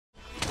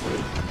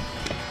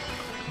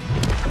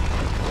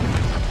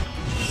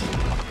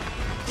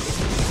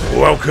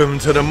Welcome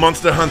to the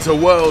Monster Hunter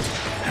World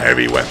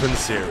Heavy Weapons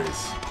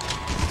Series.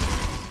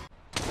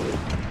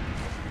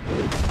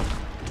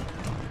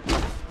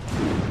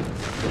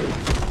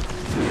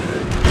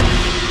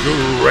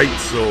 Great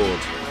sword.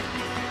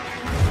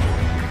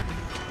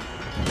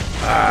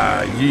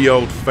 Ye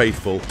old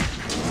faithful.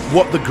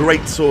 What the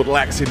great sword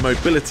lacks in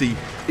mobility,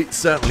 it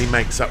certainly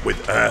makes up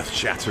with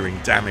earth-shattering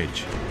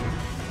damage.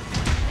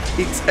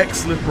 Its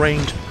excellent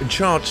range and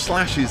charged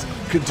slashes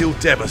can deal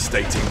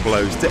devastating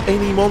blows to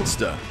any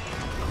monster.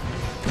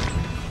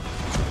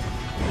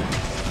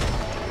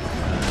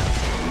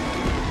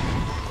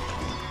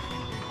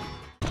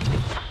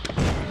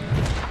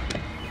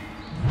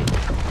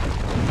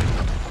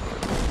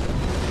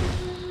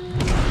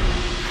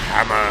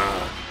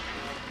 Hammer.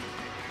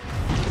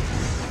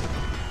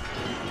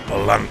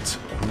 Blunt,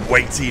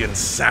 weighty and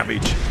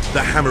savage, the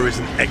hammer is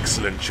an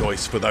excellent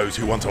choice for those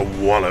who want to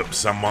wallop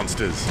some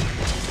monsters.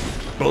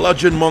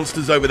 Bludgeon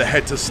monsters over the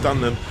head to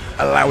stun them,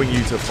 allowing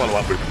you to follow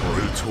up with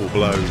brutal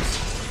blows.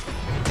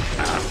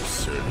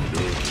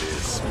 Absolutely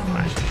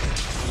smashing.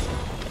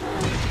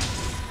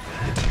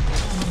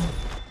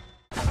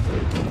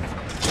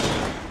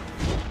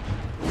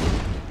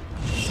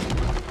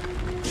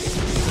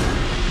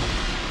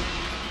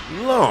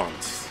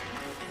 Lance.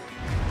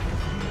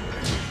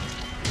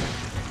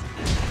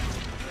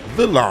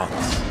 The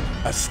Lance,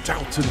 a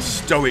stout and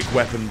stoic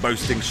weapon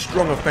boasting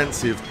strong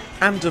offensive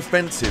and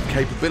defensive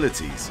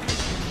capabilities.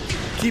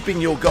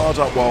 Keeping your guard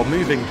up while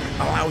moving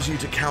allows you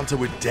to counter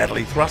with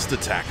deadly thrust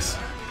attacks.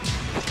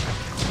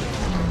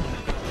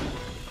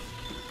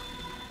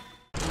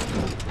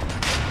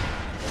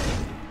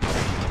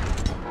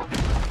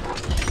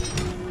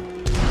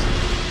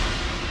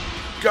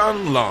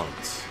 Gun Lance.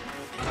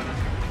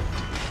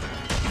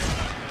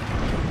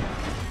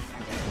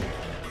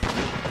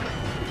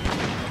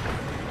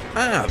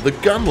 The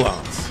Gun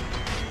Lance.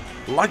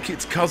 Like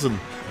its cousin,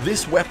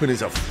 this weapon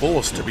is a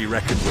force to be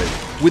reckoned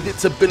with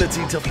its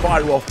ability to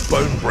fire off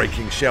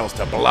bone-breaking shells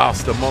to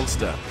blast a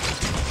monster.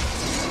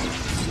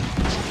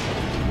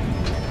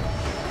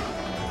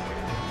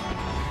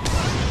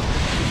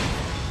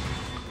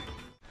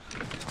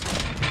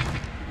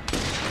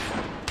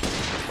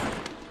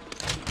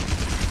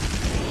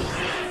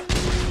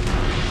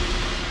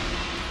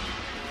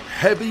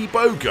 Heavy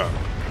Bowgun.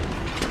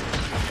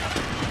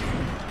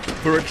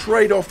 For a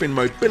trade-off in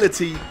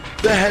mobility,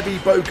 the heavy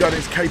bowgun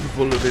is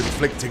capable of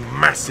inflicting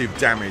massive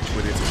damage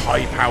with its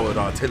high-powered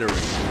artillery.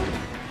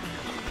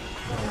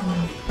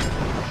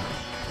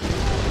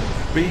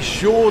 Be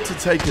sure to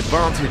take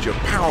advantage of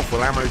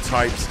powerful ammo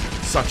types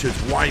such as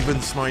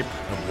Wyvern Snipe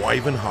and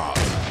Wyvern Heart.